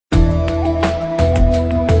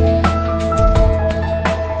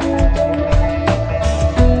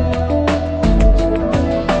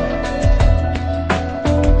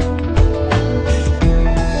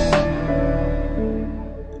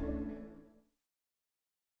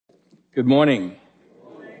Good morning.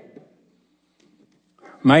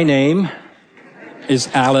 My name is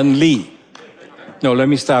Alan Lee. No, let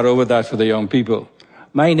me start over that for the young people.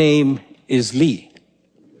 My name is Lee.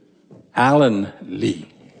 Alan Lee.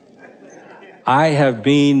 I have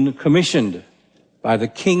been commissioned by the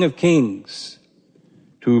King of Kings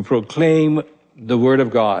to proclaim the Word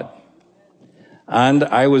of God. And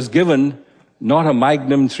I was given not a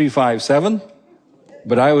Magnum 357,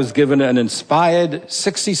 but I was given an inspired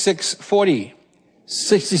 66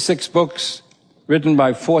 books written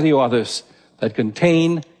by 40 authors that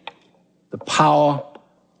contain the power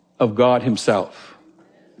of God himself.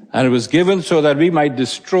 And it was given so that we might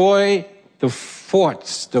destroy the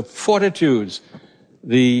forts, the fortitudes,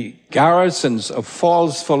 the garrisons of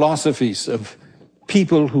false philosophies of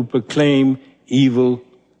people who proclaim evil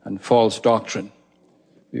and false doctrine.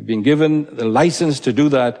 We've been given the license to do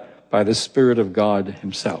that by the Spirit of God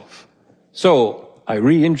himself. So, I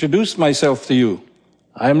reintroduce myself to you.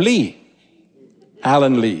 I am Lee,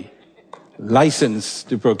 Alan Lee, licensed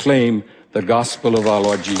to proclaim the gospel of our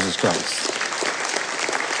Lord Jesus Christ.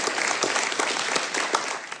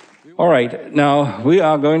 All right, now we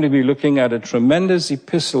are going to be looking at a tremendous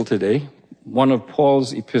epistle today, one of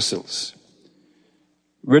Paul's epistles,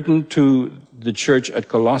 written to the church at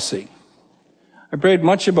Colossae. I prayed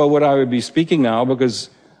much about what I would be speaking now because,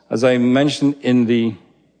 as I mentioned in the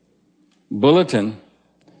bulletin,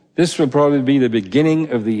 this will probably be the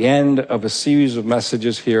beginning of the end of a series of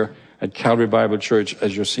messages here at Calvary Bible Church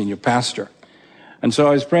as your senior pastor. And so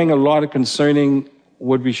I was praying a lot concerning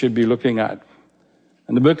what we should be looking at.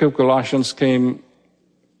 And the book of Colossians came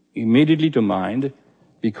immediately to mind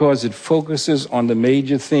because it focuses on the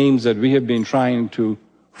major themes that we have been trying to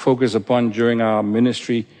focus upon during our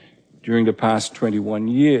ministry during the past 21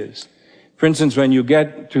 years. For instance, when you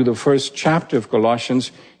get to the first chapter of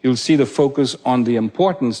Colossians, you'll see the focus on the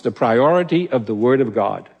importance, the priority of the Word of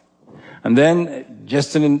God. And then,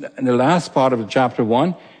 just in the last part of chapter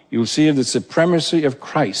 1, you'll see the supremacy of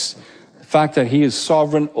Christ, the fact that He is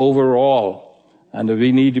sovereign over all, and that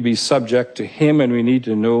we need to be subject to Him and we need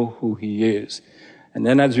to know who He is. And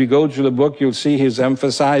then as we go through the book, you'll see He's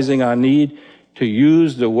emphasizing our need to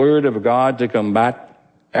use the Word of God to combat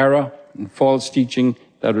error and false teaching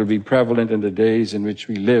that will be prevalent in the days in which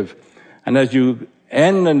we live. And as you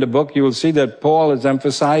end in the book, you will see that Paul is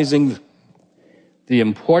emphasizing the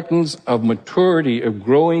importance of maturity, of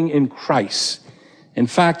growing in Christ. In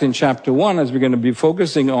fact, in chapter 1, as we're going to be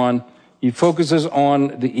focusing on, he focuses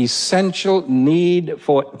on the essential need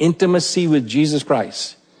for intimacy with Jesus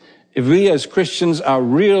Christ. If we as Christians are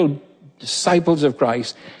real disciples of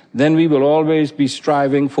Christ, then we will always be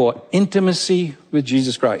striving for intimacy with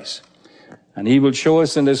Jesus Christ. And he will show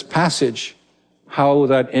us in this passage how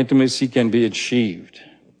that intimacy can be achieved.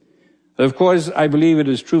 Of course, I believe it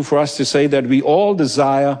is true for us to say that we all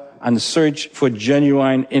desire and search for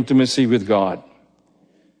genuine intimacy with God.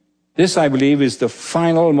 This, I believe, is the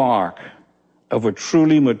final mark of a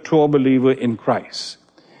truly mature believer in Christ.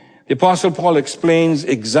 The Apostle Paul explains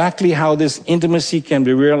exactly how this intimacy can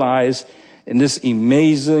be realized in this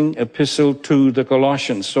amazing epistle to the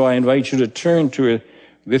Colossians. So I invite you to turn to it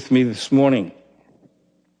with me this morning.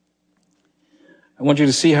 I want you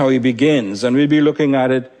to see how he begins, and we'll be looking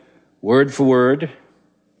at it word for word,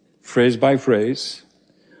 phrase by phrase.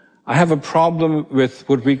 I have a problem with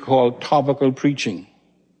what we call topical preaching.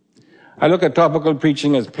 I look at topical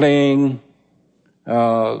preaching as playing,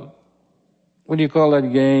 what do you call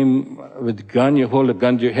that game with the gun? You hold a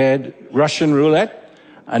gun to your head, Russian roulette.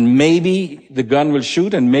 And maybe the gun will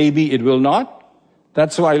shoot and maybe it will not.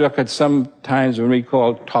 That's why I look at sometimes when we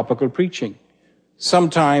call topical preaching.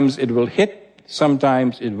 Sometimes it will hit,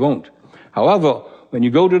 sometimes it won't. However, when you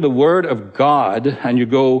go to the Word of God and you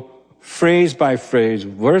go phrase by phrase,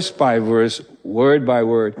 verse by verse, word by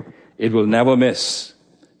word, it will never miss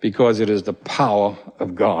because it is the power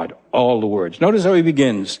of God, all the words. Notice how he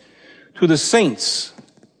begins. To the saints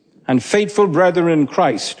and faithful brethren in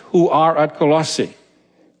Christ who are at Colossae,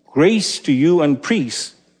 grace to you and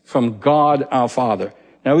peace from God our Father.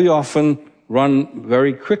 Now we often run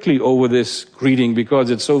very quickly over this greeting because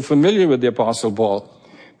it's so familiar with the Apostle Paul.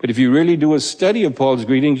 But if you really do a study of Paul's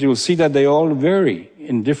greetings, you'll see that they all vary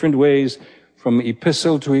in different ways from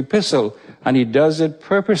epistle to epistle. And he does it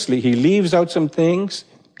purposely. He leaves out some things,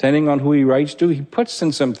 depending on who he writes to. He puts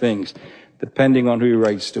in some things, depending on who he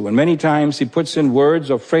writes to. And many times he puts in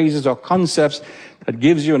words or phrases or concepts that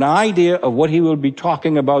gives you an idea of what he will be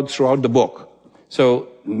talking about throughout the book. So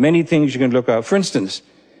many things you can look at. For instance,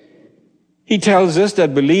 he tells us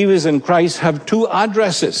that believers in Christ have two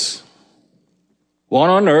addresses, one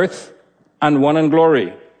on earth and one in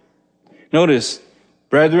glory. Notice,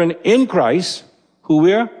 brethren in Christ, who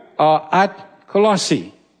are at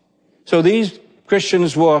Colossae. So these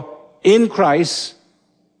Christians were in Christ.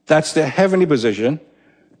 That's their heavenly position.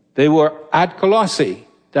 They were at Colossae.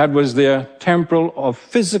 That was their temporal or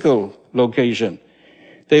physical location.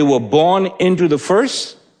 They were born into the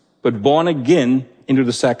first, but born again into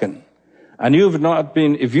the second. And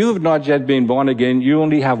if you have not yet been born again, you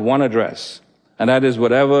only have one address. And that is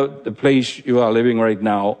whatever the place you are living right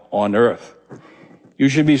now on earth. You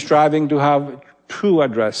should be striving to have two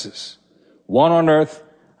addresses. One on earth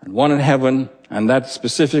and one in heaven. And that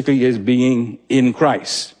specifically is being in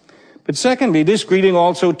Christ. But secondly, this greeting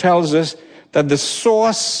also tells us that the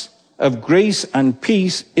source of grace and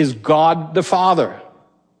peace is God the Father,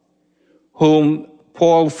 whom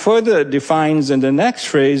Paul further defines in the next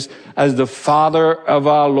phrase as the Father of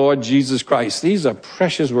our Lord Jesus Christ. These are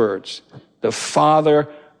precious words. The Father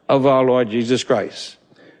of our Lord Jesus Christ.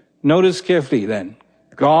 Notice carefully then,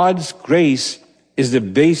 God's grace is the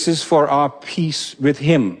basis for our peace with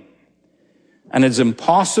Him. And it's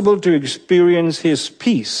impossible to experience His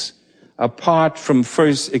peace apart from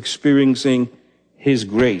first experiencing His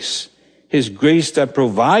grace. His grace that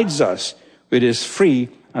provides us with His free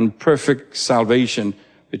and perfect salvation,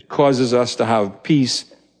 which causes us to have peace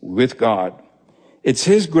with God. It's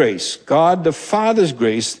His grace, God the Father's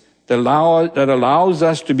grace, that allows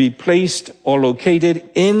us to be placed or located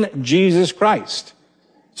in Jesus Christ.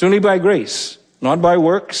 It's only by grace, not by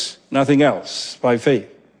works, nothing else, by faith.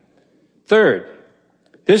 Third,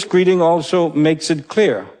 this greeting also makes it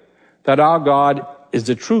clear that our God is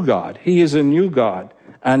the true God. He is a new God.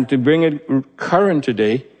 And to bring it current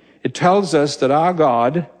today, it tells us that our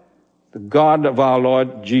God, the God of our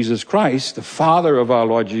Lord Jesus Christ, the Father of our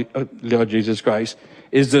Lord Jesus Christ,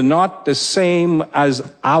 is not the same as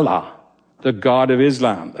Allah, the God of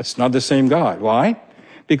Islam. That's not the same God. Why?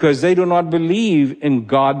 Because they do not believe in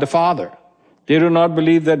God the Father. They do not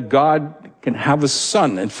believe that God can have a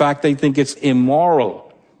son. In fact, they think it's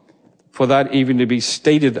immoral for that even to be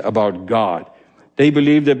stated about God. They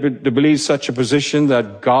believe such a position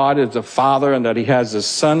that God is the Father and that He has a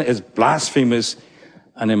Son is blasphemous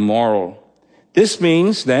and immoral. This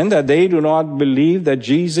means then that they do not believe that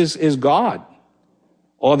Jesus is God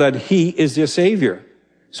or that He is their Savior.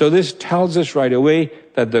 So this tells us right away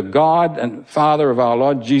that the God and Father of our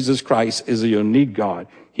Lord Jesus Christ is a unique God.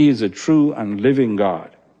 He is a true and living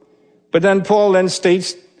God. But then Paul then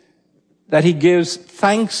states that he gives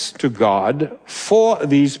thanks to God for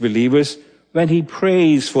these believers when he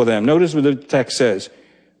prays for them. Notice what the text says.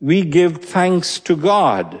 We give thanks to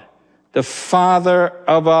God, the Father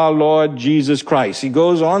of our Lord Jesus Christ. He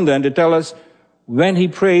goes on then to tell us when he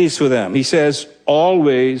prays for them. He says,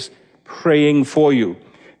 always praying for you.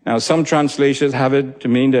 Now, some translations have it to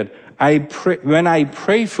mean that when I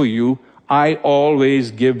pray for you, I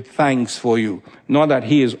always give thanks for you. Not that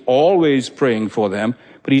he is always praying for them,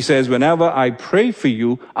 but he says, whenever I pray for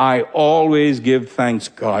you, I always give thanks,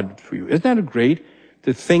 God, for you. Isn't that great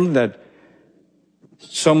to think that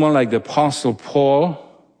someone like the Apostle Paul,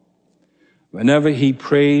 whenever he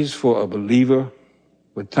prays for a believer,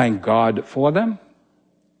 would thank God for them?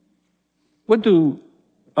 What do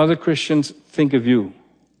other Christians think of you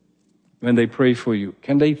when they pray for you?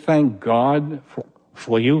 Can they thank God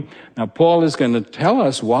for you? Now, Paul is going to tell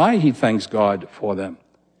us why he thanks God for them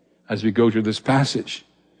as we go through this passage.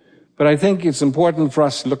 But I think it's important for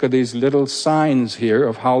us to look at these little signs here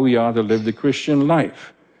of how we are to live the Christian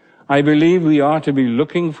life. I believe we are to be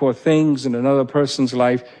looking for things in another person's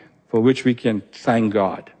life for which we can thank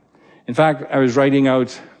God. In fact, I was writing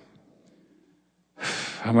out,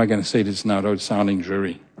 how am I going to say this now without sounding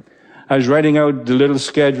dreary? I was writing out the little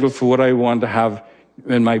schedule for what I want to have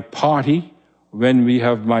in my party when we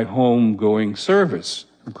have my home-going service.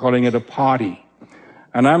 I'm calling it a party.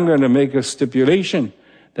 And I'm going to make a stipulation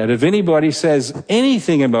that if anybody says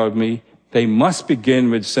anything about me, they must begin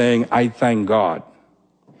with saying, I thank God.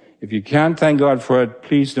 If you can't thank God for it,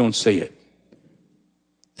 please don't say it.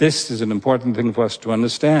 This is an important thing for us to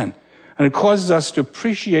understand. And it causes us to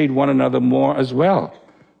appreciate one another more as well.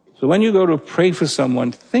 So when you go to pray for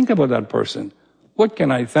someone, think about that person. What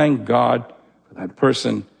can I thank God for that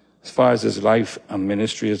person as far as his life and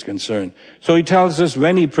ministry is concerned? So he tells us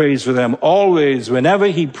when he prays for them, always, whenever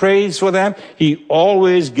he prays for them, he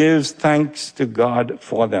always gives thanks to God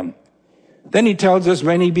for them. Then he tells us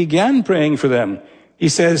when he began praying for them, he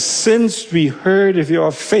says, since we heard of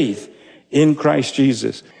your faith in Christ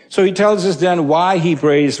Jesus. So he tells us then why he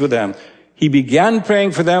prays for them. He began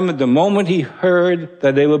praying for them at the moment he heard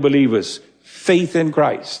that they were believers. Faith in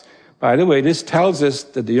Christ. By the way, this tells us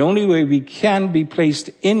that the only way we can be placed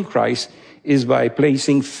in Christ is by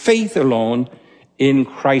placing faith alone in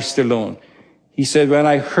Christ alone. He said, when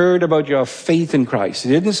I heard about your faith in Christ. He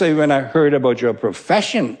didn't say when I heard about your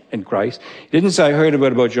profession in Christ. He didn't say I heard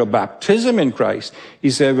about your baptism in Christ.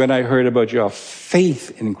 He said, when I heard about your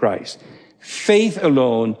faith in Christ. Faith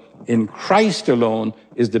alone, in Christ alone,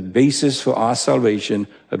 is the basis for our salvation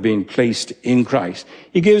of being placed in Christ.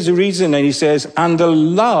 He gives a reason, and he says, and the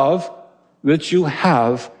love which you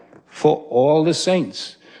have for all the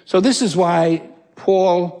saints. So this is why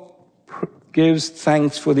Paul gives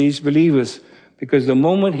thanks for these believers, because the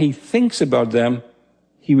moment he thinks about them,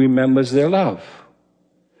 he remembers their love.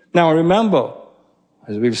 Now remember,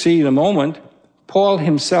 as we'll see in a moment, Paul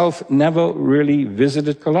himself never really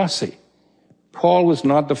visited Colossae. Paul was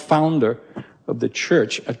not the founder of the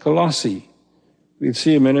church at Colossae. We'll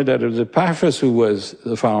see in a minute that it was Epaphras who was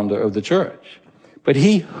the founder of the church. But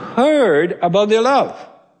he heard about their love.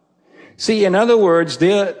 See, in other words,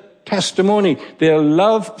 their testimony, their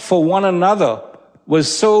love for one another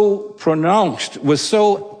was so pronounced, was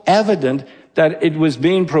so evident that it was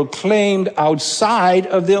being proclaimed outside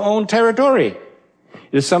of their own territory.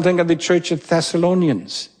 It is something of the church of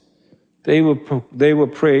Thessalonians. They were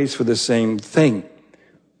praised for the same thing.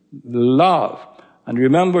 Love. And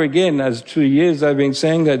remember again, as 2 years I've been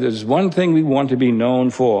saying that there's one thing we want to be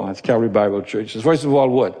known for as Calvary Bible Church. First of all,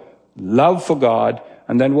 what? Love for God.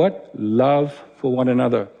 And then what? Love for one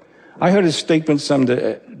another. I heard a statement some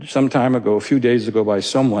time ago, a few days ago, by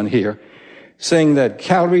someone here, saying that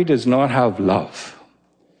Calvary does not have love.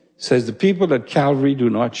 Says the people at Calvary do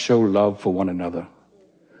not show love for one another.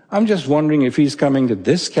 I'm just wondering if he's coming to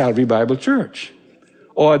this Calvary Bible Church,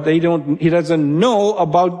 or he doesn't know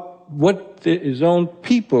about what his own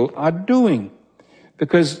people are doing,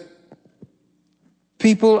 because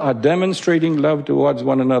people are demonstrating love towards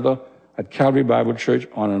one another at Calvary Bible Church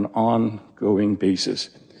on an ongoing basis.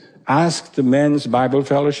 Ask the Men's Bible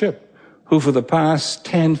Fellowship, who for the past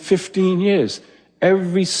 10, 15 years,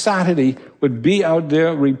 every Saturday would be out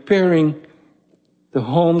there repairing the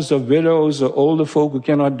homes of widows or older folk who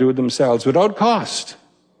cannot do it themselves without cost.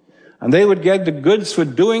 And they would get the goods for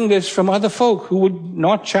doing this from other folk who would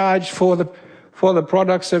not charge for the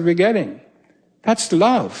products that we're getting. That's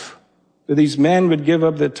love. These men would give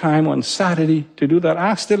up their time on Saturday to do that.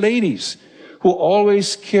 Ask the ladies who are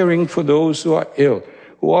always caring for those who are ill,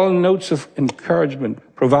 who all notes of encouragement,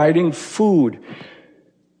 providing food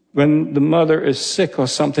when the mother is sick or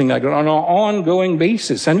something like that on an ongoing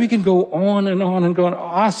basis. And we can go on and on and go on.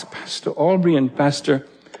 Ask Pastor Aubrey and Pastor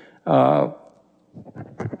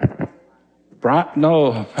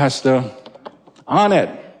Pastor Arnett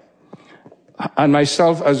and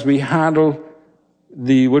myself as we handle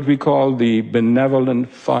what we call the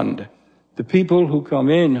benevolent fund. The people who come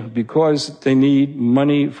in because they need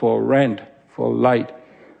money for rent, for light,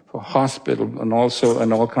 for hospital, and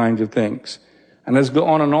all kinds of things. And let's go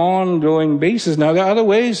on an ongoing basis. Now, there are other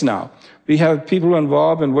ways now. We have people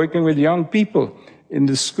involved in working with young people in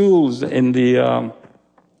the schools, in the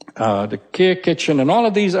care kitchen, and all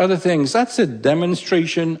of these other things. That's a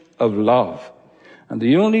demonstration of love. And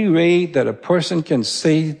the only way that a person can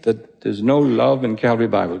say that there's no love in Calvary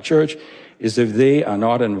Bible Church is if they are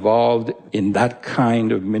not involved in that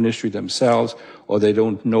kind of ministry themselves, or they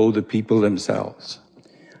don't know the people themselves.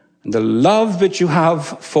 And the love that you have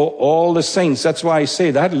for all the saints, that's why I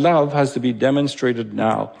say that love has to be demonstrated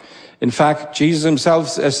now. In fact, Jesus himself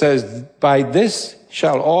says, by this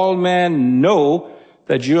shall all men know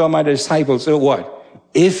that you are my disciples. So what?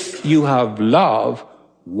 If you have love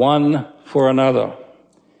one for another.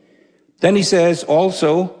 Then he says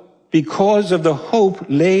also, because of the hope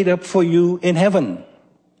laid up for you in heaven.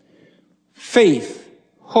 Faith,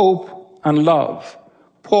 hope, and love.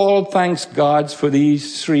 Paul thanks God for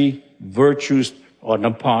these three virtues on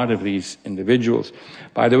the part of these individuals.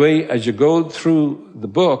 By the way, as you go through the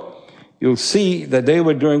book, you'll see that they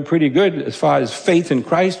were doing pretty good as far as faith in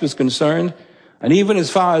Christ was concerned. And even as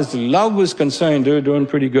far as love was concerned, they were doing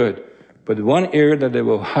pretty good. But the one area that they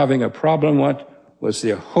were having a problem with was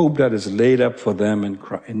their hope that is laid up for them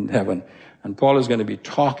in heaven. And Paul is going to be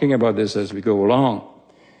talking about this as we go along.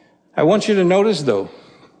 I want you to notice, though,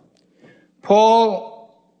 Paul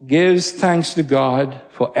gives thanks to God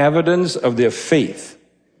for evidence of their faith,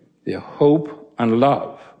 their hope and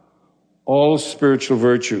love, all spiritual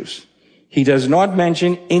virtues. He does not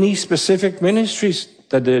mention any specific ministries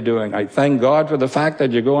that they're doing. I thank God for the fact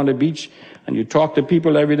that you go on the beach and you talk to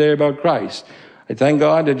people every day about Christ. I thank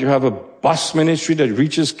God that you have a bus ministry that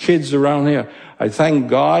reaches kids around here. I thank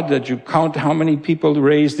God that you count how many people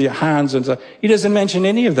raise their hands and stuff. He doesn't mention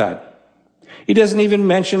any of that. He doesn't even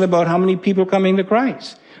mention about how many people coming to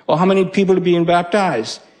Christ or how many people are being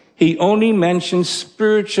baptized. He only mentions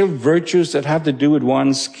spiritual virtues that have to do with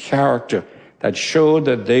one's character, that showed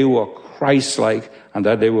that they were Christ-like and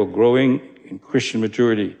that they were growing in Christian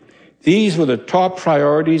maturity. These were the top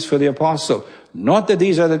priorities for the apostle. Not that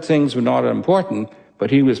these other things were not important,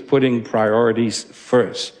 but he was putting priorities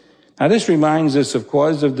first. Now this reminds us, of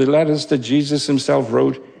course, of the letters that Jesus himself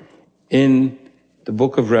wrote in the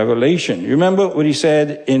book of Revelation. You remember what he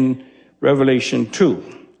said in Revelation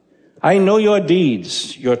 2? I know your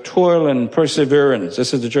deeds, your toil and perseverance.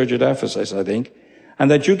 This is the church at Ephesus, I think. And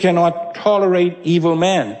that you cannot tolerate evil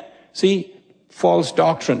men. See, false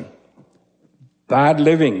doctrine, bad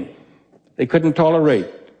living. They couldn't tolerate.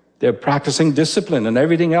 They're practicing discipline and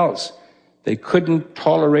everything else. They couldn't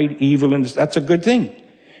tolerate evil, and that's a good thing.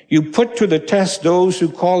 You put to the test those who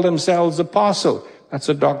call themselves apostle. That's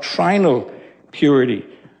a doctrinal purity.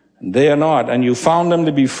 And they are not. And you found them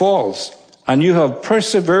to be false. And you have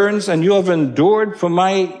perseverance, and you have endured for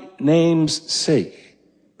my name's sake.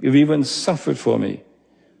 You've even suffered for me.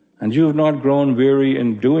 And you have not grown weary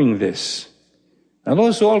in doing this. Now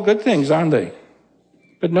those are all good things, aren't they?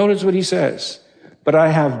 But notice what he says. But I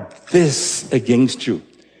have this against you.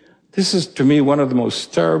 This is, to me, one of the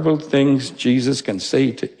most terrible things Jesus can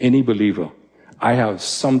say to any believer. I have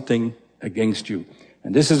something against you.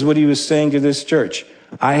 And this is what he was saying to this church.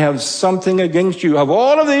 I have something against you of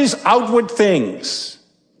all of these outward things.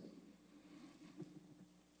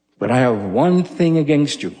 But I have one thing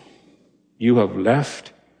against you. You have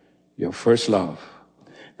left your first love.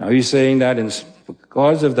 Now he's saying that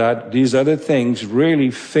because of that, these other things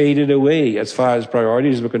really faded away as far as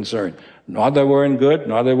priorities were concerned. Not that they weren't good,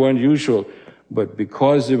 not that they weren't useful, but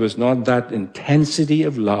because there was not that intensity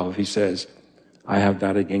of love, he says, I have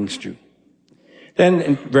that against you. Then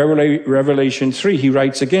in Revelation 3, he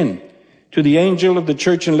writes again, to the angel of the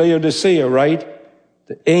church in Laodicea, write,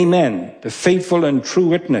 the Amen, the faithful and true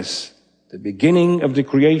witness, the beginning of the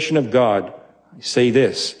creation of God. I say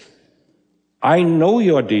this, I know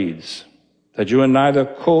your deeds, that you are neither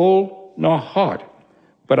cold nor hot,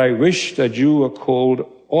 but I wish that you were cold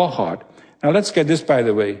or hot. Now let's get this, by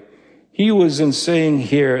the way. He wasn't saying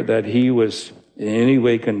here that he was in any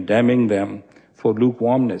way condemning them for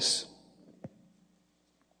lukewarmness.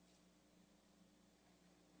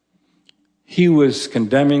 He was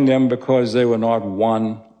condemning them because they were not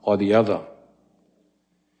one or the other.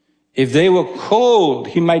 If they were cold,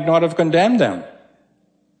 he might not have condemned them.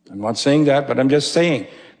 I'm not saying that, but I'm just saying.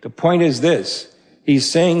 The point is this.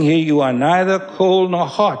 He's saying here, you are neither cold nor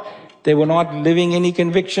hot. They were not living any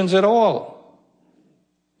convictions at all.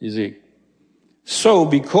 You see. So,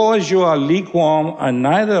 because you are lukewarm and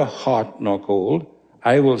neither hot nor cold,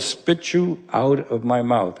 I will spit you out of my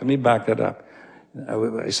mouth. Let me back that up.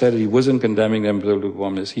 I said he wasn't condemning them for their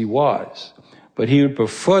lukewarmness. He was. But he would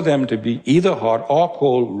prefer them to be either hot or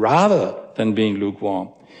cold rather than being lukewarm.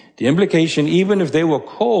 The implication, even if they were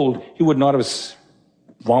cold, he would not have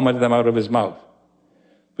vomited them out of his mouth.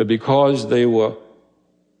 But because they were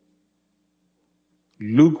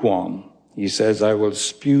lukewarm, he says, I will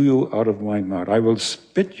spew you out of my mouth. I will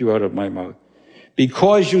spit you out of my mouth.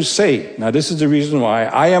 Because you say, now this is the reason why,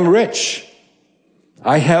 I am rich.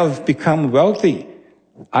 I have become wealthy.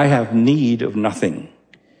 I have need of nothing.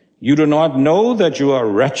 You do not know that you are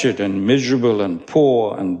wretched and miserable and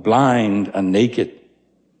poor and blind and naked.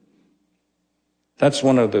 That's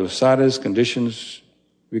one of the saddest conditions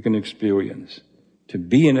we can experience. To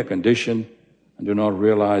be in a condition and do not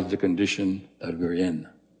realize the condition that we're in.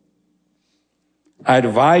 I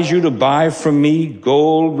advise you to buy from me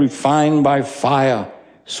gold refined by fire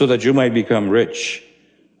so that you might become rich,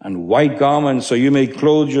 and white garments so you may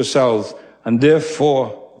clothe yourselves, and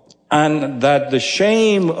that the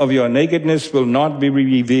shame of your nakedness will not be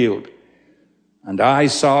revealed, and eye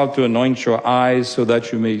salve to anoint your eyes so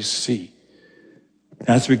that you may see.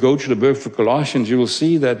 As we go to the book of Colossians, you will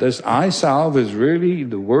see that this eye salve is really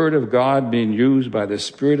the word of God being used by the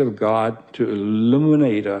Spirit of God to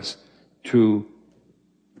illuminate us, to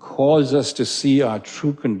cause us to see our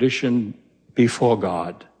true condition before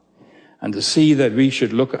God, and to see that we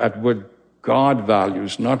should look at what God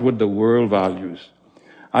values, not what the world values.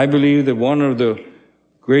 I believe that one of the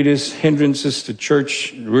greatest hindrances to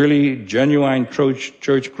church, really genuine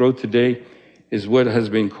church growth today, is what has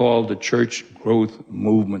been called the church growth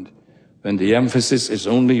movement, when the emphasis is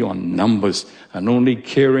only on numbers and only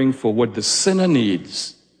caring for what the sinner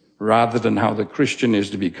needs rather than how the Christian is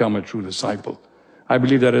to become a true disciple. I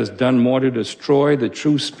believe that has done more to destroy the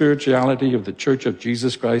true spirituality of the Church of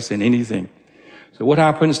Jesus Christ than anything. So what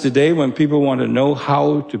happens today when people want to know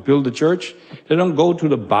how to build a church? They don't go to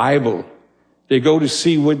the Bible. They go to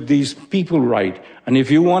see what these people write. And if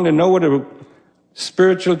you want to know what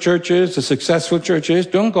spiritual churches, the successful churches,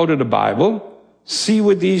 don't go to the Bible. See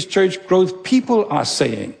what these church growth people are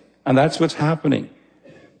saying. And that's what's happening.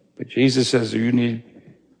 But Jesus says you need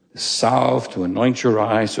salve to anoint your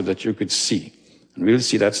eyes so that you could see. And we'll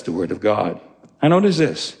see that's the word of God. And notice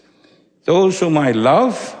this. Those whom I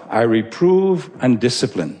love, I reprove and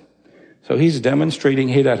discipline. So he's demonstrating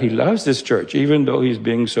here that he loves this church, even though he's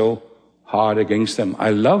being so hard against them.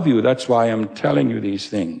 I love you. That's why I'm telling you these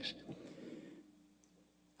things.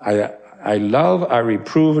 I love, I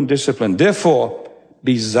reprove and discipline. Therefore,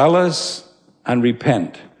 be zealous and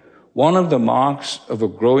repent. One of the marks of a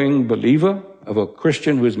growing believer, of a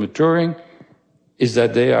Christian who is maturing, is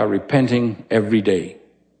that they are repenting every day.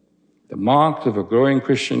 The mark of a growing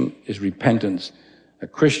Christian is repentance. A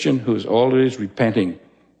Christian who is always repenting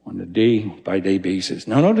on a day-by-day basis.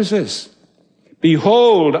 Now notice this.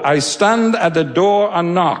 Behold, I stand at the door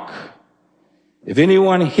and knock. If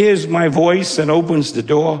anyone hears my voice and opens the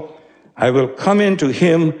door, I will come into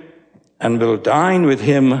him and will dine with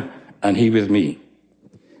him and he with me.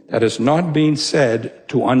 That is not being said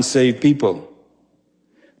to unsaved people.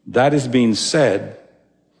 That is being said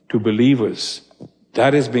to believers.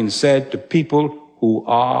 That is being said to people who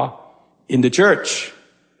are in the church.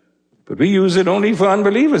 But we use it only for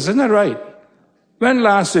unbelievers, isn't that right? When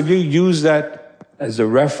last have you used that as a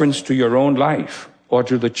reference to your own life or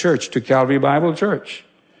to the church, to Calvary Bible Church?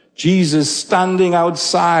 Jesus standing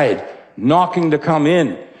outside, knocking to come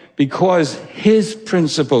in because his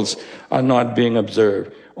principles are not being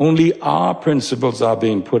observed. Only our principles are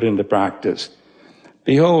being put into practice.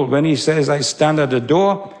 Behold, when he says, I stand at the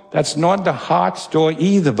door, that's not the heart's door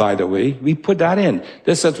either, by the way. We put that in.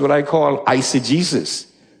 This is what I call eisegesis.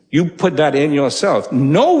 You put that in yourself.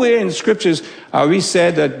 Nowhere in scriptures are we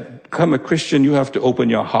said that become a Christian, you have to open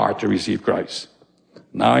your heart to receive Christ.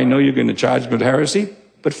 Now I know you're going to charge me with heresy,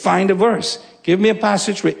 but find a verse. Give me a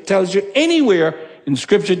passage where it tells you anywhere in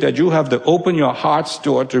scripture that you have to open your heart's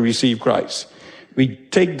door to receive Christ. We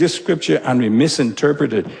take this scripture and we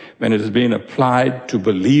misinterpret it when it is being applied to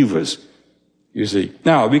believers, you see.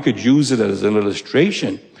 Now, we could use it as an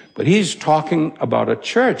illustration, but he's talking about a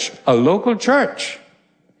church, a local church,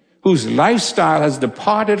 whose lifestyle has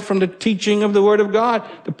departed from the teaching of the Word of God,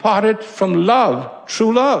 departed from love,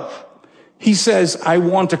 true love. He says, I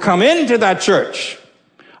want to come into that church.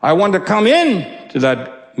 I want to come in to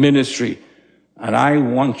that ministry, and I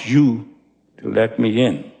want you to let me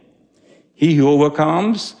in. He who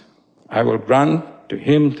overcomes, I will grant to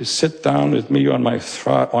him to sit down with me on my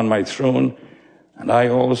throne, and I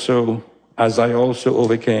also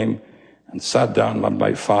overcame and sat down with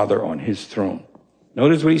my Father on his throne.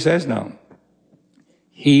 Notice what he says now.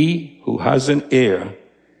 He who has an ear,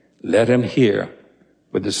 let him hear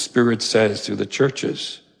what the Spirit says to the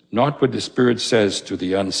churches, not what the Spirit says to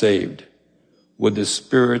the unsaved. What the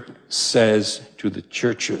Spirit says to the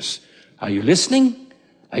churches. Are you listening?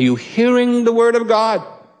 Are you hearing the Word of God?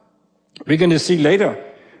 We're going to see later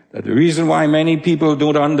that the reason why many people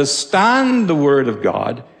don't understand the Word of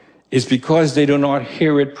God is because they do not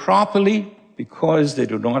hear it properly, because they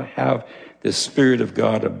do not have the Spirit of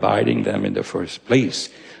God abiding them in the first place.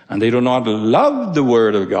 And they do not love the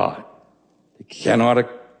Word of God. They cannot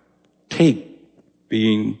take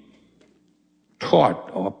being taught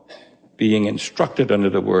or being instructed under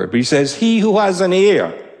the Word. But he says, he who has an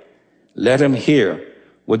ear, let him hear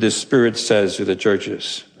what the Spirit says to the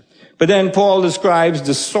churches. But then Paul describes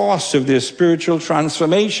the source of their spiritual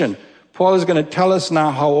transformation. Paul is going to tell us now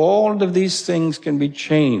how all of these things can be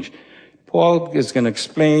changed. Paul is going to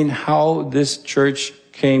explain how this church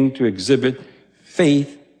came to exhibit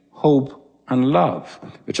faith, hope, and love,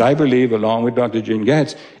 which I believe, along with Dr. Jean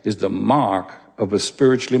Getz, is the mark of a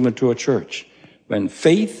spiritually mature church, when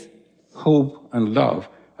faith, hope, and love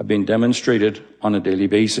have been demonstrated on a daily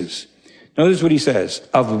basis. Notice what he says,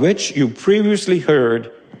 of which you previously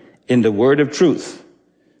heard in the word of truth,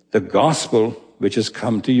 the gospel which has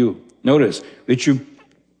come to you. Notice, which you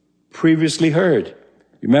previously heard.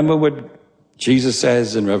 Remember what Jesus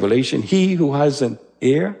says in Revelation, he who has an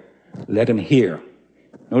ear, let him hear.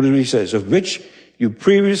 Notice what he says, of which you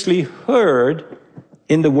previously heard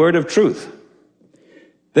in the word of truth.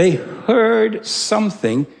 They heard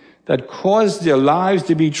something that caused their lives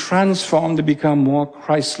to be transformed to become more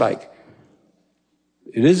Christ-like.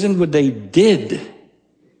 It isn't what they did.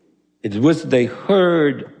 It was what they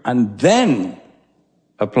heard and then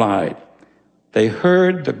applied. They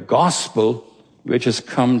heard the gospel which has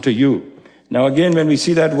come to you. Now again, when we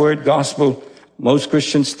see that word gospel, most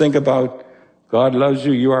Christians think about God loves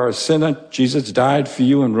you, you are a sinner, Jesus died for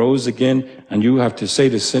you and rose again, and you have to say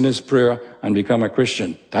the sinner's prayer and become a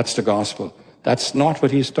Christian. That's the gospel. That's not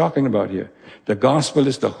what he's talking about here. The gospel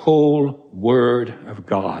is the whole word of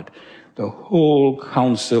God, the whole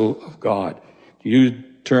counsel of God. To use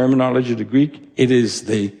terminology of the Greek, it is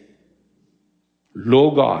the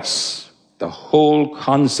logos, the whole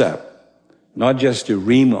concept, not just the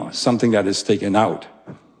rhema, something that is taken out,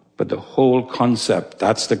 but the whole concept.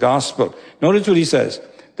 That's the gospel. Notice what he says.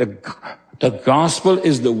 The gospel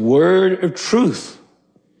is the word of truth.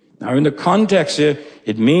 Now, in the context here,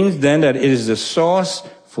 it means then that it is the source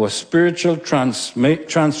for spiritual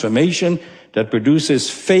transformation that produces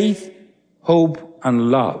faith, hope,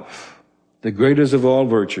 and love, the greatest of all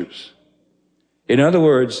virtues. In other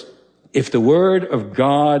words, if the word of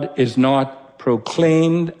God is not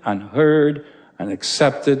proclaimed and heard and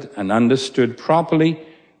accepted and understood properly,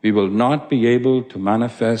 we will not be able to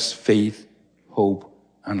manifest faith, hope,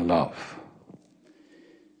 and love.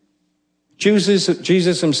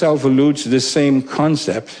 Jesus himself alludes to this same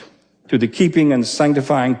concept, to the keeping and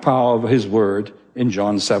sanctifying power of his word in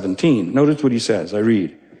John 17. Notice what he says. I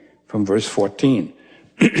read from verse 14.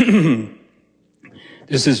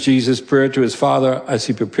 This is Jesus' prayer to his Father as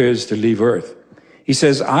he prepares to leave earth. He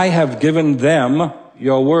says, I have given them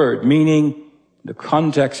your word, meaning the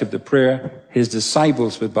context of the prayer, his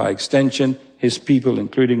disciples, but by extension, his people,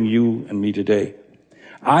 including you and me today.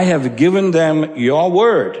 I have given them your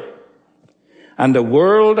word, and the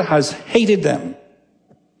world has hated them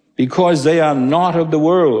because they are not of the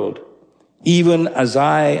world, even as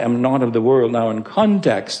I am not of the world. Now, in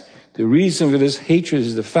context, the reason for this hatred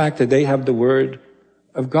is the fact that they have the word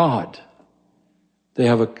of God. They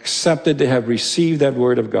have accepted, they have received that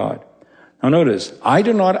word of God. Now notice, I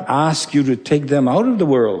do not ask you to take them out of the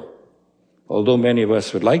world, although many of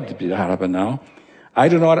us would like to be that happen now. I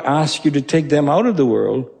do not ask you to take them out of the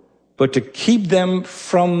world, but to keep them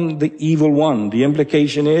from the evil one. The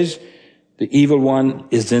implication is the evil one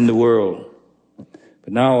is in the world.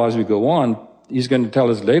 But now as we go on, he's going to tell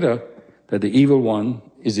us later that the evil one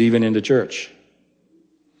is even in the church.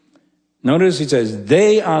 Notice he says,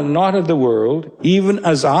 they are not of the world, even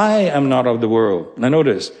as I am not of the world. Now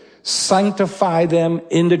notice, sanctify them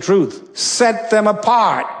in the truth. Set them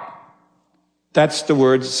apart. That's the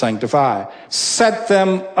word sanctify. Set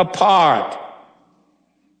them apart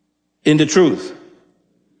in the truth.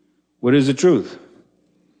 What is the truth?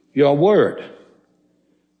 Your word.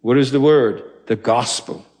 What is the word? The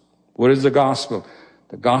gospel. What is the gospel?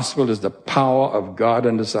 The gospel is the power of God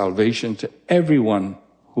unto salvation to everyone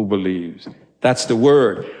who believes. That's the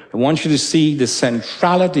word. I want you to see the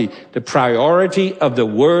centrality, the priority of the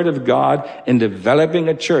word of God in developing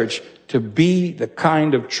a church to be the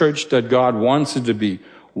kind of church that God wants it to be.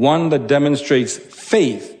 One that demonstrates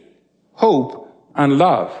faith, hope, and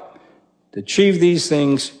love. To achieve these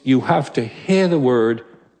things, you have to hear the word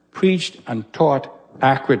preached and taught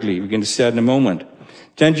accurately. We're going to see that in a moment.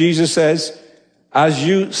 Then Jesus says, as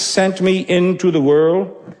you sent me into the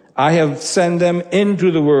world, I have sent them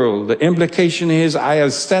into the world. The implication is I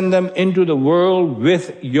have sent them into the world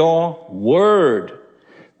with your word.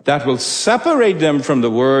 That will separate them from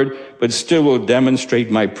the word, but still will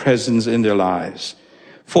demonstrate my presence in their lives.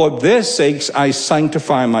 For their sakes I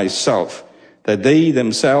sanctify myself, that they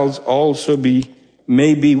themselves also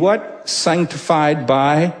may be what? Sanctified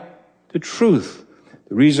by the truth.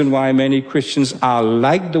 The reason why many Christians are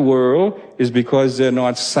like the world is because they're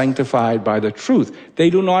not sanctified by the truth. They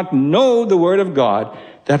do not know the word of God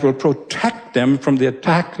that will protect them from the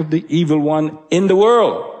attack of the evil one in the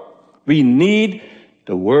world. We need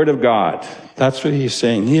the word of God. That's what he's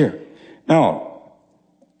saying here. Now,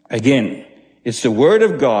 again, it's the word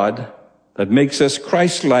of God that makes us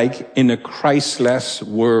Christ-like in a Christless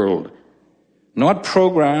world. Not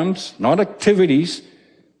programs, not activities,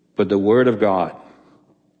 but the word of God.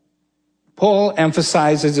 Paul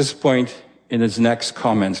emphasizes this point in his next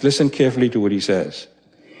comments. Listen carefully to what he says.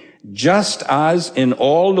 Just as in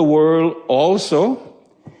all the world also,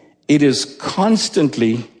 it is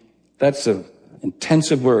constantly, that's an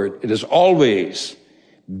intensive word, it is always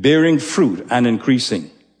bearing fruit and increasing.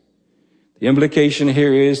 The implication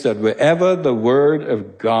here is that wherever the word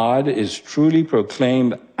of God is truly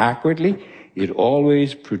proclaimed accurately, it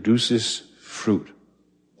always produces fruit.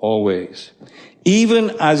 Always. Even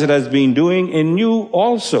as it has been doing in you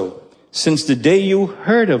also, since the day you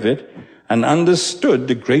heard of it and understood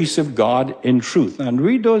the grace of God in truth. And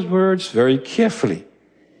read those words very carefully.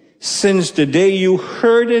 Since the day you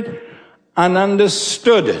heard it and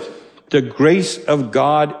understood the grace of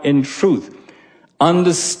God in truth.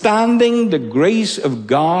 Understanding the grace of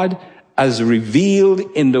God as revealed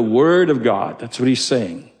in the Word of God. That's what he's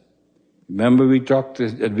saying. Remember we talked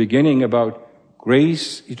at the beginning about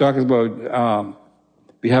grace. He talks about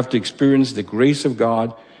We have to experience the grace of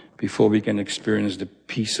God before we can experience the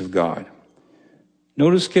peace of God.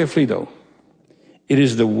 Notice carefully, though. It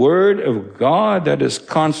is the Word of God that is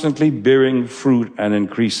constantly bearing fruit and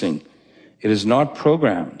increasing. It is not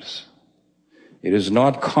programs. It is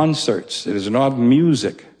not concerts. It is not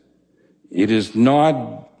music. It is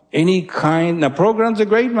not any kind. Now, programs are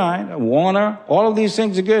great, man. Warner, all of these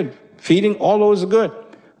things are good. Feeding, all those are good.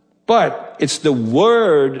 But it's the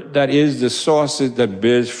Word that is the source that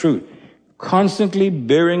bears fruit. Constantly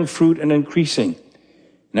bearing fruit and increasing.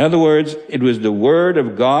 In other words, it was the Word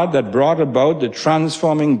of God that brought about the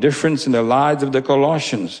transforming difference in the lives of the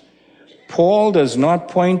Colossians. Paul does not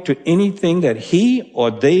point to anything that he or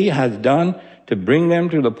they had done to bring them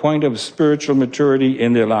to the point of spiritual maturity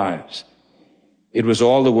in their lives. It was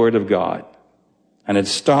all the Word of God. And it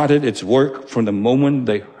started its work from the moment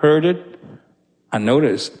they heard it, and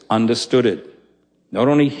notice, understood it. Not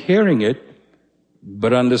only hearing it,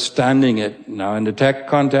 but understanding it. Now, in the tech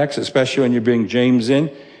context, especially when you bring James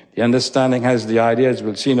in, the understanding has the idea, as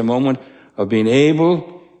we'll see in a moment, of being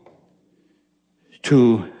able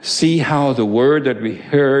to see how the word that we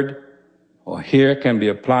heard or hear can be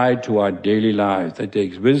applied to our daily lives. That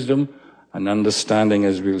takes wisdom and understanding,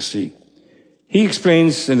 as we'll see. He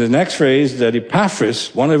explains in the next phrase that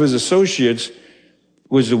Epaphras, one of his associates,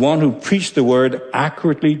 was the one who preached the word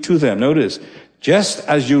accurately to them. Notice, just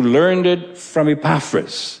as you learned it from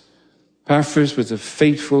Epaphras. Epaphras was a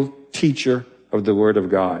faithful teacher of the Word of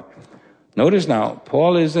God. Notice now,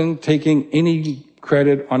 Paul isn't taking any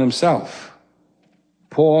credit on himself.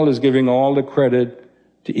 Paul is giving all the credit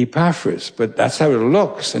to Epaphras, but that's how it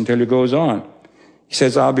looks until he goes on. He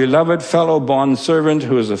says, our beloved fellow bondservant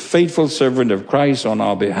who is a faithful servant of Christ on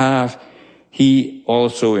our behalf, he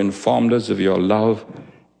also informed us of your love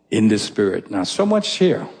in the Spirit. Now, so much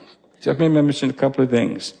here. Let me mention a couple of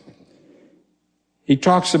things. He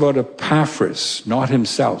talks about Epaphras, not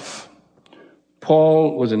himself.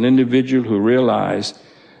 Paul was an individual who realized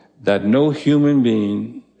that no human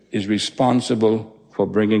being is responsible for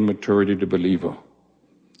bringing maturity to the believer.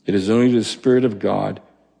 It is only the Spirit of God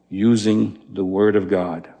using the Word of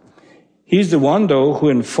God. He's the one, though, who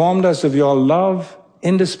informed us of your love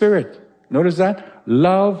in the Spirit. Notice that?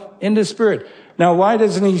 Love in the Spirit. Now, why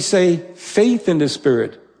doesn't he say faith in the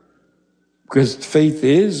Spirit? Because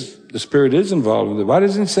the Spirit is involved with it. Why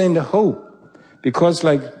doesn't he say in the hope? Because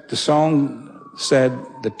like the song said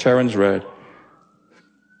that Terence read,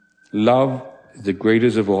 love is the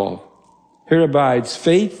greatest of all. Here abides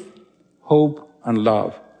faith, hope, and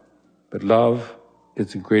love. But love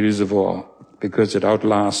is the greatest of all because it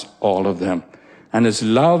outlasts all of them. And it's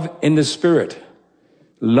love in the Spirit.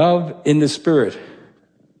 Love in the Spirit.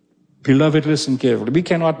 Beloved, listen carefully. We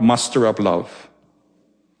cannot muster up love.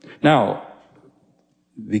 Now,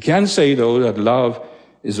 we can say, though, that love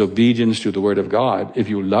is obedience to the Word of God. If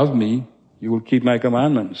you love me, you will keep my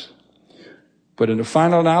commandments. But in the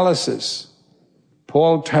final analysis,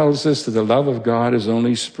 Paul tells us that the love of God is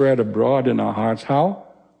only spread abroad in our hearts. How?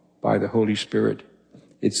 By the Holy Spirit.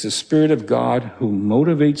 It's the Spirit of God who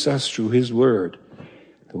motivates us through His Word,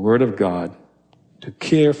 the Word of God, to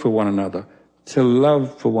care for one another, to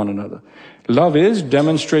love for one another. Love is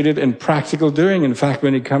demonstrated in practical doing. In fact,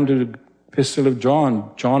 when you come to the Epistle of John,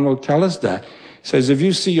 John will tell us that. He says, if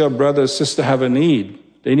you see your brother or sister have a need,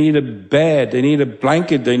 they need a bed, they need a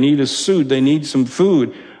blanket, they need a suit, they need some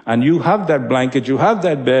food, and you have that blanket, you have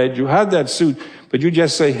that bed, you have that suit, but you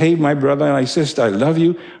just say, hey, my brother and my sister, I love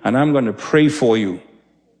you, and I'm going to pray for you.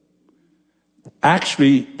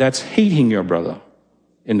 Actually, that's hating your brother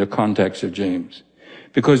in the context of James.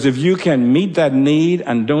 Because if you can meet that need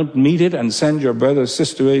and don't meet it and send your brother or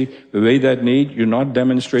sister away that need, you're not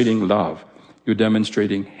demonstrating love. You're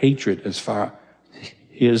demonstrating hatred as far as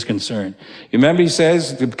he is concerned. You remember he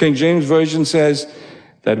says, the King James Version says,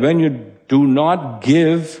 that when you do not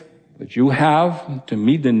give what you have to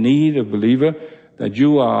meet the need of a believer, that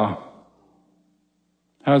you are,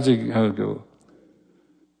 how does it go?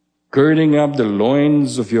 Girding up the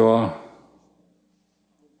loins of your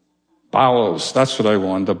bowels. That's what I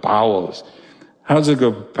want, the bowels. How does it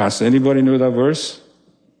go, Pastor? Anybody know that verse?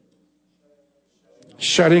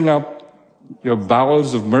 Shutting up your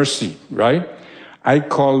bowels of mercy, right? I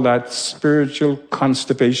call that spiritual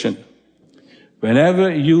constipation. Whenever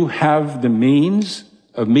you have the means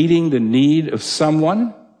of meeting the need of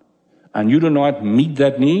someone and you do not meet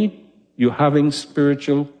that need, you're having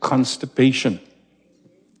spiritual constipation.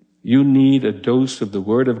 You need a dose of the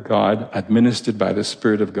Word of God administered by the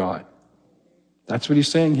Spirit of God. That's what he's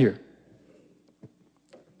saying here.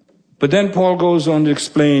 But then Paul goes on to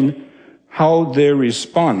explain how their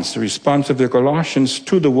response, the response of the Colossians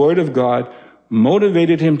to the Word of God,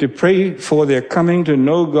 motivated him to pray for their coming to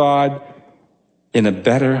know God in a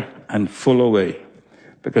better and fuller way.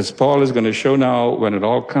 Because Paul is going to show now, when it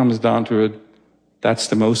all comes down to it, that's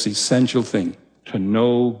the most essential thing, to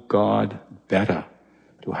know God better,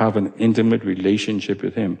 to have an intimate relationship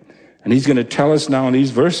with him. And he's going to tell us now in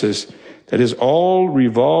these verses that it all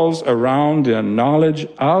revolves around the knowledge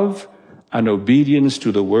of and obedience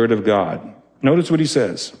to the word of God. Notice what he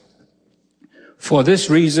says. For this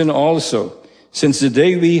reason also, since the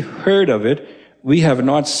day we heard of it, we have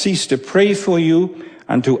not ceased to pray for you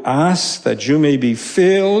and to ask that you may be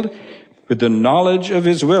filled with the knowledge of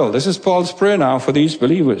his will. This is Paul's prayer now for these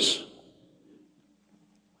believers.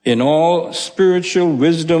 In all spiritual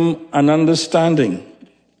wisdom and understanding.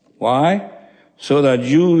 Why? So that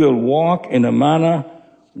you will walk in a manner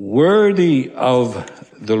worthy of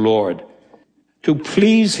the Lord, to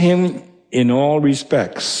please him in all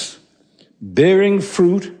respects, bearing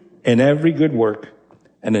fruit in every good work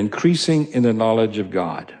and increasing in the knowledge of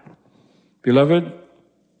God. Beloved,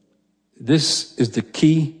 this is the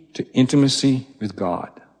key to intimacy with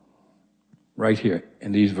God, right here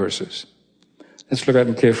in these verses. Let's look at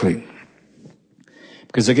them carefully.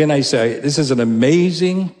 Because again, I say, this is an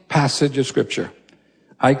amazing passage of Scripture.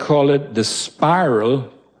 I call it the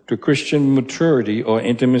spiral to Christian maturity or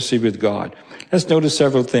intimacy with God. Let's notice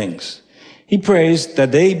several things. He prays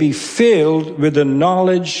that they be filled with the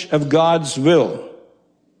knowledge of God's will.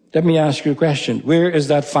 Let me ask you a question. Where is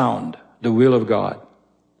that found? The will of God.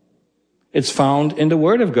 It's found in the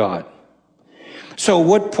Word of God. So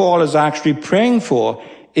what Paul is actually praying for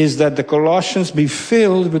is that the Colossians be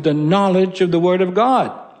filled with the knowledge of the Word of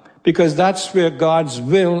God, because that's where God's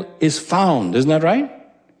will is found. Isn't that right?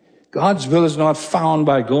 God's will is not found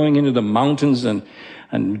by going into the mountains and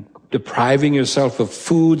depriving yourself of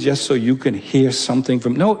food just so you can hear something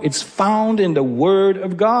from. No, it's found in the Word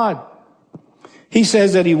of God. He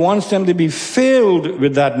says that he wants them to be filled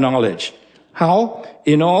with that knowledge. How?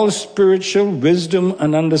 In all spiritual wisdom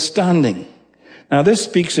and understanding. Now, this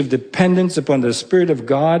speaks of dependence upon the Spirit of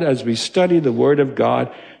God as we study the Word of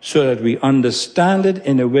God so that we understand it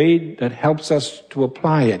in a way that helps us to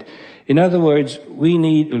apply it. In other words, we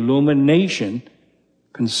need illumination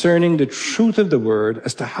concerning the truth of the Word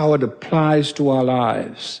as to how it applies to our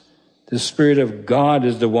lives. The Spirit of God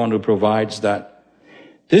is the one who provides that.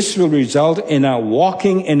 This will result in our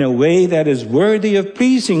walking in a way that is worthy of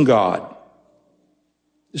pleasing God.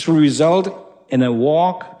 This will result in a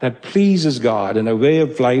walk that pleases God, in a way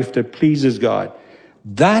of life that pleases God.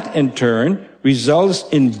 That, in turn, results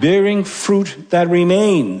in bearing fruit that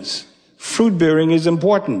remains. Fruit bearing is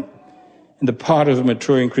important in the part of a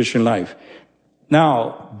maturing Christian life.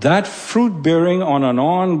 Now, that fruit bearing on an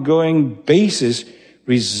ongoing basis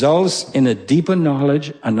results in a deeper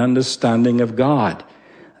knowledge and understanding of God.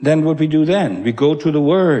 Then what we do then? We go to the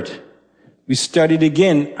Word. We study it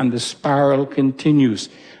again, and the spiral continues.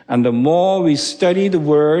 And the more we study the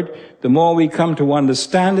Word, the more we come to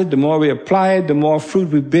understand it, the more we apply it, the more fruit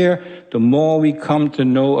we bear, the more we come to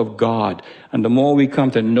know of God. And the more we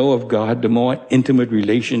come to know of God, the more intimate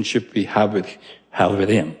relationship we have with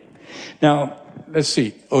Him. Now, let's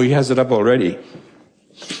see. Oh, he has it up already.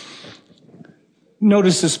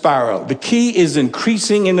 Notice the spiral. The key is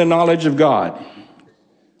increasing in the knowledge of God.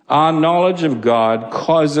 Our knowledge of God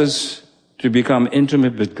causes us to become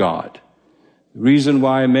intimate with God. The reason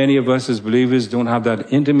why many of us as believers don't have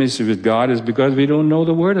that intimacy with God is because we don't know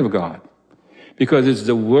the Word of God. Because it's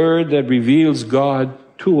the Word that reveals God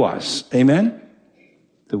to us. Amen?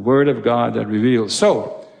 The Word of God that reveals.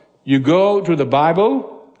 So, you go to the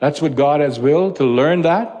Bible, that's what God has willed, to learn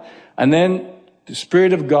that. And then the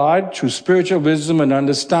Spirit of God, through spiritual wisdom and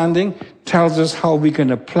understanding, tells us how we can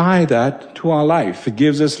apply that to our life. It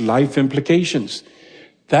gives us life implications.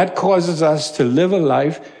 That causes us to live a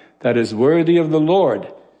life that is worthy of the Lord.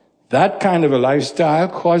 That kind of a lifestyle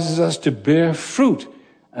causes us to bear fruit.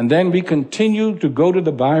 And then we continue to go to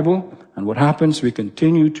the Bible, and what happens? We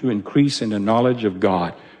continue to increase in the knowledge of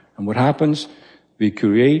God. And what happens? We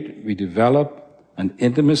develop an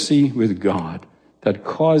intimacy with God that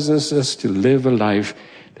causes us to live a life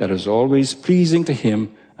that is always pleasing to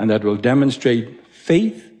Him and that will demonstrate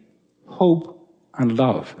faith, hope, and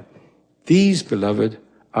love. These, beloved,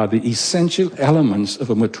 are the essential elements of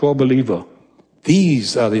a mature believer.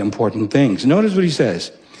 These are the important things. Notice what he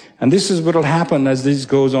says. And this is what will happen as this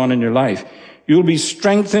goes on in your life. You'll be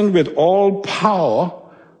strengthened with all power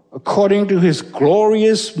according to His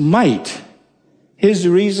glorious might. Here's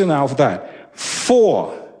the reason of that.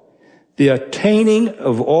 For the attaining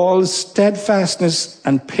of all steadfastness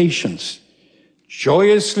and patience,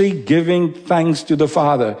 joyously giving thanks to the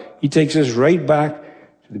Father. He takes us right back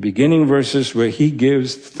the beginning verses where he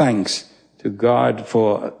gives thanks to God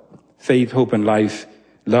for faith, hope, and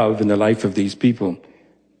love in the life of these people.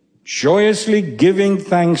 Joyously giving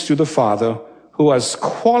thanks to the Father who has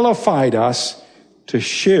qualified us to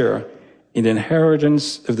share in the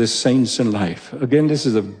inheritance of the saints in life. Again, this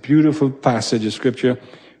is a beautiful passage of Scripture.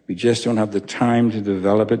 We just don't have the time to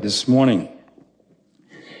develop it this morning.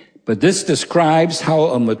 But this describes how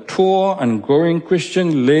a mature and growing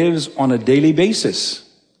Christian lives on a daily basis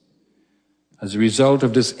as a result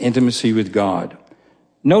of this intimacy with God.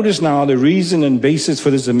 Notice now the reason and basis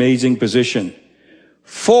for this amazing position.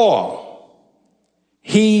 For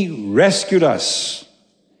he rescued us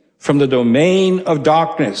from the domain of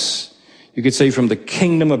darkness. You could say from the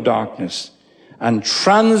kingdom of darkness, and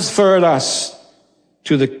transferred us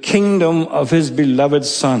to the kingdom of his beloved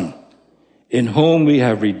Son, in whom we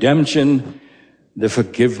have redemption, the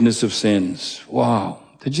forgiveness of sins. Wow.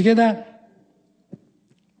 Did you get that?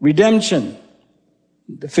 Redemption,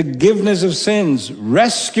 the forgiveness of sins,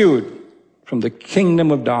 rescued from the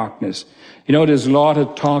kingdom of darkness. You know, there's a lot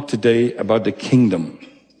of talk today about the kingdom.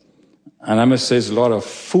 And I must say there's a lot of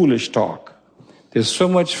foolish talk. There's so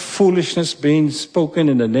much foolishness being spoken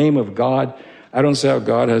in the name of God. I don't see how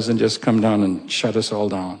God hasn't just come down and shut us all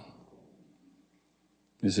down.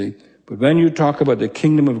 You see? But when you talk about the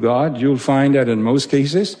kingdom of God, you'll find that in most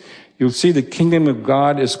cases, you'll see the kingdom of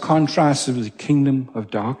God is contrasted with the kingdom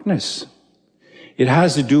of darkness. It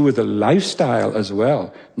has to do with a lifestyle as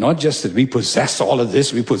well. Not just that we possess all of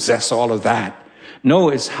this, we possess all of that. No,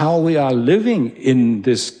 it's how we are living in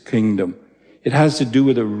this kingdom. It has to do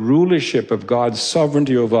with the rulership of God's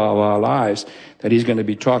sovereignty over our lives that he's going to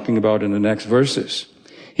be talking about in the next verses.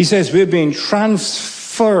 He says we're being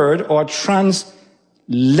transferred or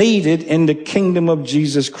translated in the kingdom of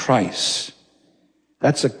Jesus Christ.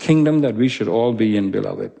 That's a kingdom that we should all be in,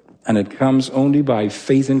 beloved. And it comes only by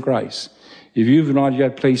faith in Christ. If you've not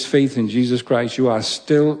yet placed faith in Jesus Christ, you are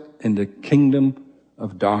still in the kingdom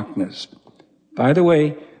of darkness. By the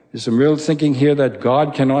way, there's some real thinking here that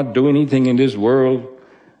God cannot do anything in this world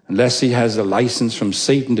unless he has a license from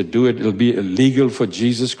Satan to do it. It'll be illegal for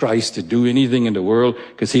Jesus Christ to do anything in the world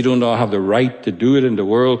because he don't have the right to do it in the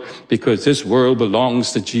world because this world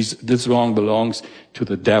belongs to Jesus. This world belongs to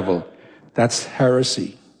the devil. That's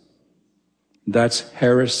heresy. That's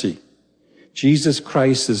heresy. Jesus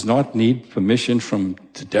Christ does not need permission from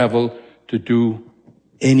the devil to do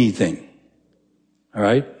anything. All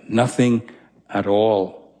right? Nothing at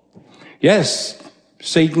all. Yes,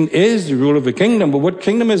 Satan is the ruler of a kingdom, but what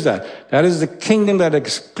kingdom is that? That is the kingdom that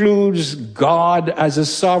excludes God as a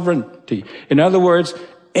sovereignty. In other words,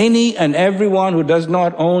 any and everyone who does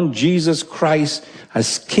not own Jesus Christ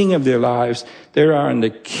as king of their lives, they are in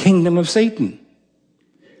the kingdom of Satan.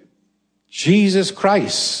 Jesus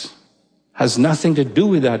Christ has nothing to do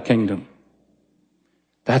with that kingdom.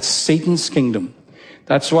 That's Satan's kingdom.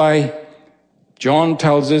 That's why John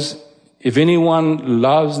tells us, if anyone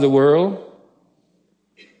loves the world,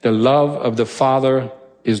 the love of the Father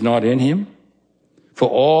is not in him. For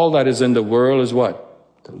all that is in the world is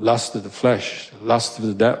what? The lust of the flesh, the lust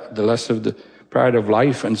of the lust of the pride of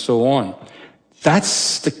life, and so on.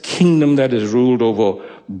 That's the kingdom that is ruled over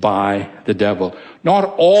by the devil.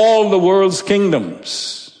 Not all the world's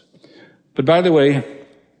kingdoms. But by the way,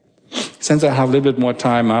 since I have a little bit more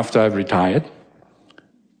time after I've retired,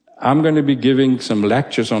 I'm going to be giving some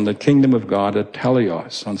lectures on the kingdom of God at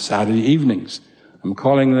Telios on Saturday evenings. I'm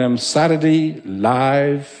calling them Saturday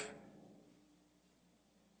Live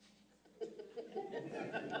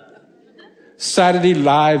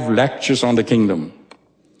lectures on the kingdom.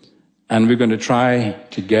 And we're going to try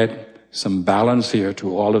to get some balance here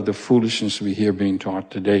to all of the foolishness we hear being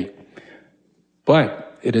taught today.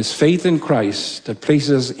 But it is faith in Christ that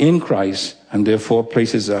places us in Christ and therefore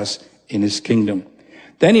places us in his kingdom.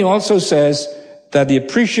 Then he also says that the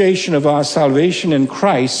appreciation of our salvation in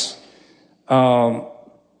Christ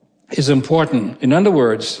is important. In other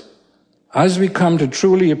words, as we come to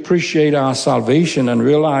truly appreciate our salvation and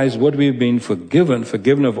realize what we've been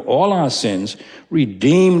forgiven of all our sins,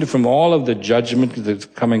 redeemed from all of the judgment that's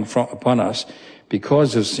coming upon us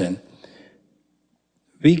because of sin,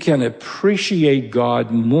 we can appreciate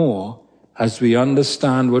God more as we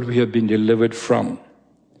understand what we have been delivered from.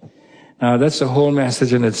 Now, that's a whole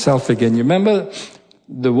message in itself again. You remember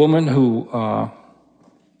the woman who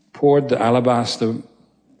poured the alabaster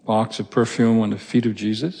box of perfume on the feet of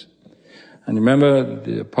Jesus? And remember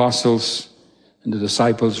the apostles and the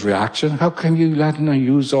disciples' reaction? How can you let her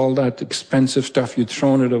use all that expensive stuff? You've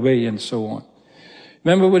thrown it away and so on.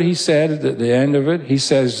 Remember what he said at the end of it? He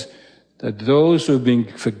says that those who have been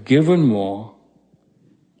forgiven more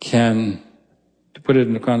can to put it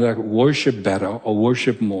in the context, worship better or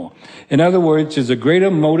worship more. In other words, there's a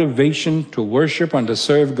greater motivation to worship and to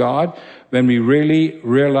serve God when we really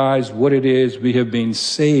realize what it is we have been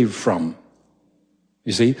saved from.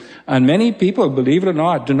 You see? And many people, believe it or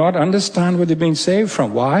not, do not understand what they've been saved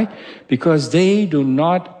from. Why? Because they do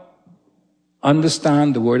not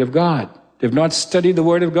understand the Word of God. They've not studied the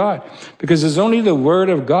Word of God. Because it's only the Word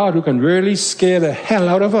of God who can really scare the hell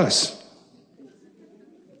out of us.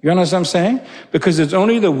 You understand what I'm saying? Because it's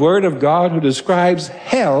only the Word of God who describes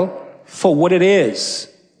hell for what it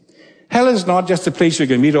is. Hell is not just a place you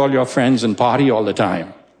can meet all your friends and party all the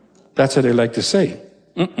time. That's what they like to say.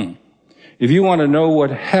 If you want to know what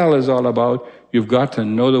hell is all about, you've got to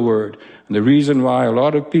know the Word. And the reason why a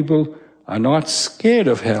lot of people are not scared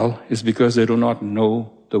of hell is because they do not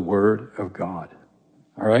know the Word of God.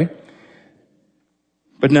 All right?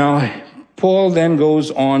 But now, Paul then goes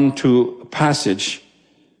on to a passage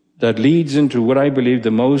that leads into what I believe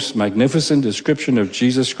the most magnificent description of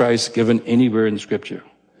Jesus Christ given anywhere in Scripture.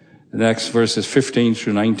 The next verses 15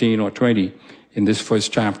 through 19 or 20 in this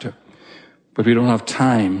first chapter. But we don't have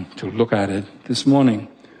time to look at it this morning.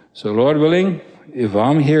 So Lord willing, if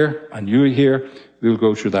I'm here and you're here, we'll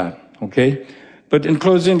go through that. Okay? But in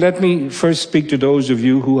closing, let me first speak to those of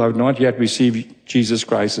you who have not yet received Jesus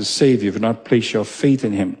Christ as Savior, have not placed your faith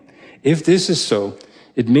in Him. If this is so,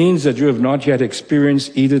 it means that you have not yet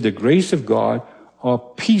experienced either the grace of God or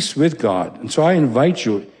peace with God. And so I invite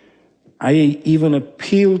you, I even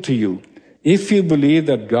appeal to you, if you believe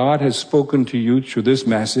that God has spoken to you through this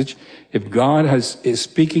message, if God is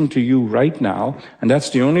speaking to you right now, and that's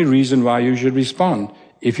the only reason why you should respond.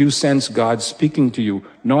 If you sense God speaking to you,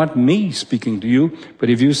 not me speaking to you, but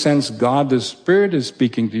if you sense God, the Spirit is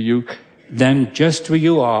speaking to you, then just where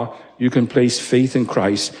you are, you can place faith in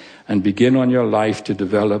Christ and begin on your life to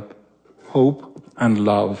develop hope and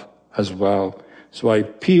love as well. So I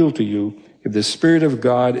appeal to you, if the Spirit of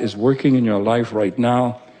God is working in your life right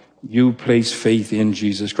now, you place faith in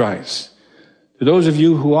Jesus Christ. To those of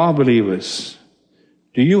you who are believers,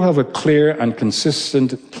 do you have a clear and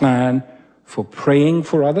consistent plan for praying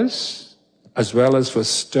for others, as well as for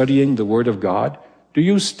studying the Word of God? Do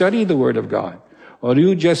you study the Word of God? Or do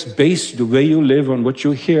you just base the way you live on what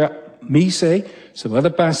you hear me say, some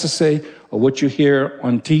other pastors say, or what you hear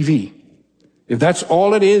on TV? If that's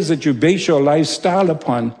all it is that you base your lifestyle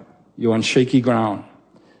upon, you're on shaky ground.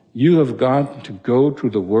 You have got to go to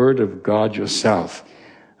the Word of God yourself.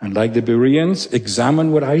 And like the Bereans,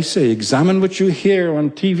 examine what I say. Examine what you hear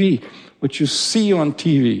on TV, what you see on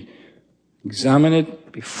TV. Examine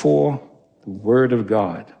it before the Word of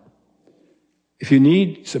God. If you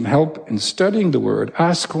need some help in studying the Word,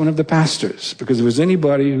 ask one of the pastors. Because if there's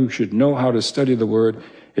anybody who should know how to study the Word,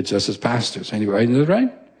 it's us as pastors. Anyway, isn't that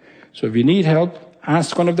right? So if you need help,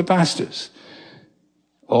 ask one of the pastors.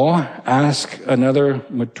 Or ask another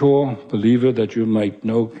mature believer that you might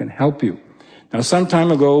know can help you. Now, some time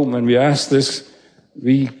ago, when we asked this,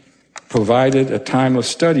 we provided a time of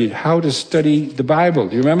study, how to study the Bible.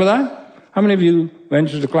 Do you remember that? How many of you went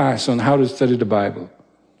to the class on how to study the Bible?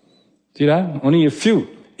 See that? Only a few.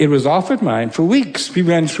 It was offered mine for weeks. We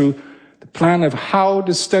went through the plan of how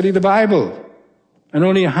to study the Bible. And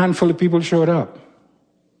only a handful of people showed up.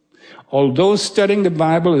 Although studying the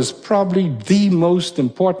Bible is probably the most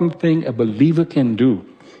important thing a believer can do,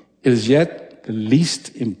 it is yet the less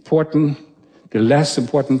important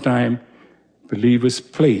time believers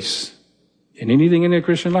place in anything in their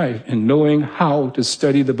Christian life, in knowing how to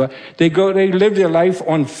study the Bible. They live their life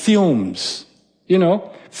on fumes. You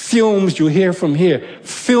know, fumes you hear from here,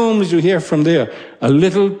 fumes you hear from there. A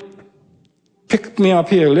little pick me up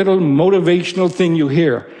here, a little motivational thing you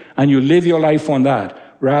hear, and you live your life on that,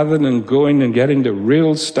 rather than going and getting the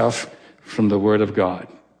real stuff from the Word of God.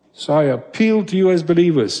 So I appeal to you as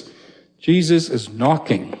believers. Jesus is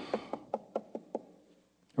knocking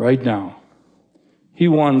right now. He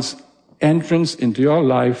wants entrance into your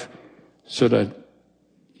life so that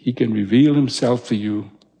He can reveal Himself to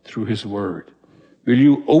you through His Word. Will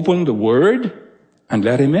you open the Word and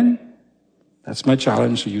let Him in? That's my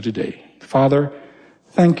challenge to you today. Father,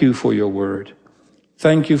 thank you for your Word.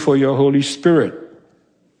 Thank you for your Holy Spirit,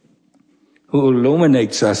 who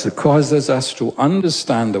illuminates us, who causes us to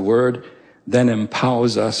understand the Word, then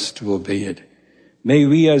empowers us to obey it. May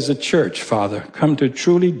we as a church, Father, come to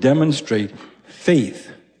truly demonstrate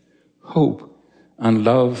faith, hope, and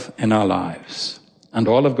love in our lives. And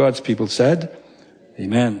all of God's people said,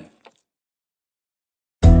 Amen.